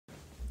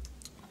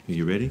Are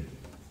you ready?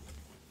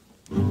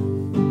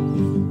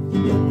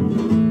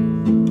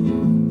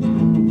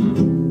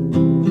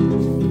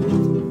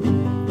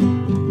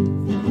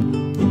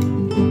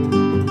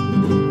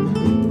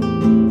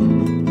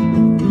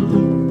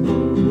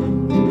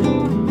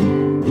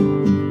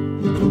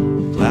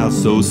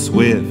 Clouds so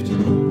swift,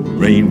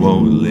 rain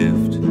won't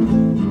lift,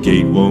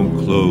 gate won't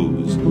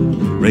close,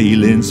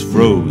 railings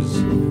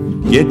froze.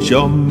 Get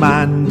your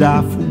mind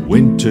off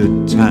winter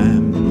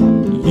time,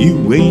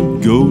 you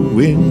ain't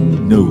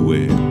going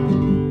nowhere.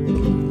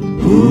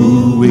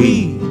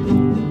 Ooh-wee,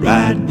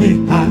 ride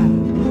me high,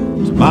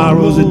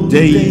 tomorrow's the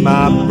day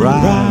my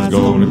bride's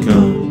gonna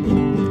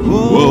come.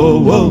 Whoa,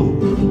 whoa,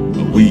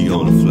 are we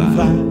gonna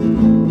fly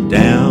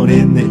down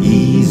in the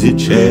easy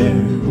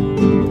chair?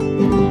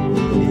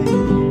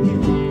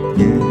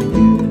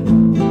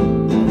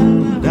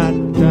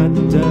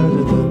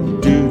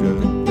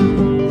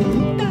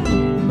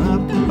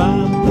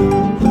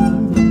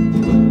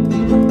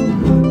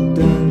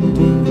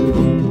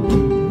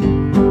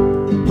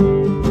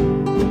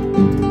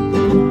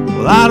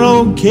 I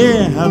don't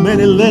care how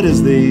many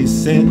letters they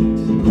sent.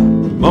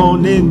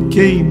 Morning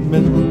came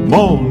and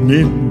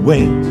morning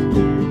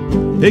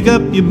went. Pick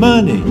up your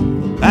money,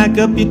 pack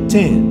up your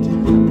tent,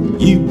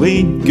 you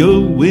ain't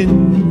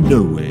going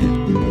nowhere.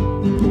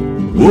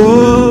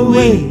 Whoa,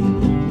 hey,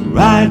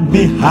 ride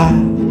me high,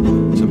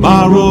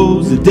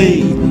 tomorrow's the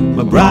day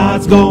my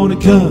bride's gonna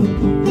come.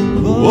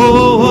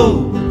 Whoa,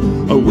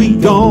 whoa, are we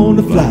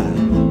gonna fly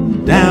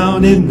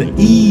down in the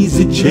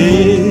easy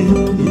chair?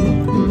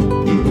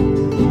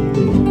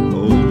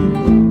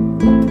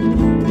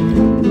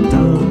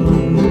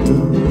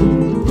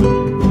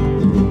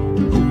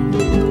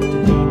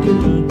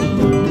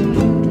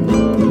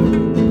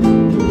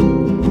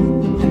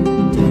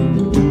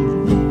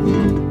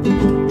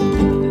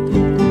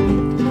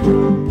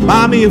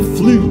 Buy me a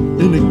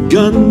flute and a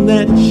gun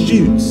that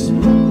shoots,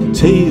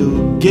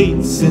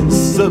 tailgates and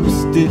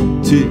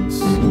substitutes.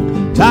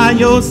 Tie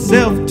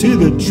yourself to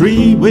the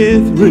tree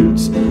with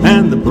roots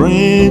and the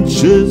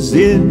branches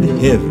in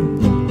heaven.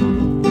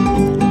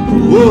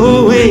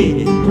 Whoa,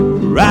 hey,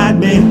 ride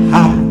me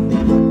high,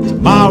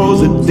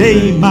 tomorrow's the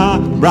day my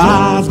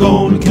bride's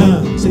gonna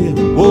come. Say,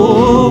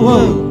 whoa,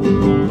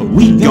 whoa, are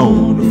we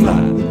gonna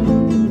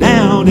fly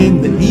down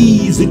in the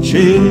easy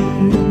chair?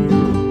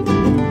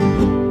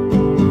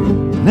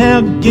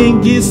 Now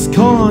Genghis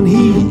Khan,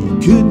 he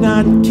could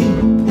not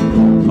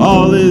keep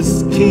all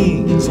his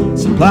kings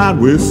supplied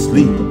with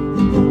sleep.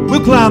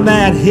 We'll climb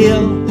that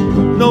hill,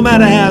 no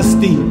matter how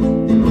steep,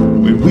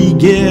 when we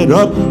get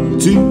up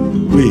to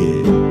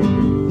it.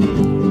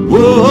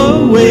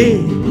 Whoa,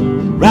 hey,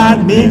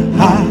 ride me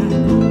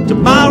high,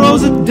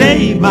 tomorrow's the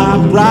day my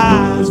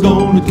bride's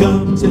gonna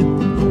come. Say,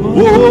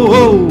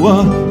 whoa,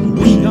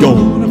 we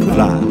gonna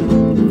fly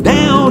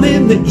down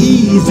in the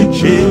easy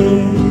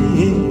chair.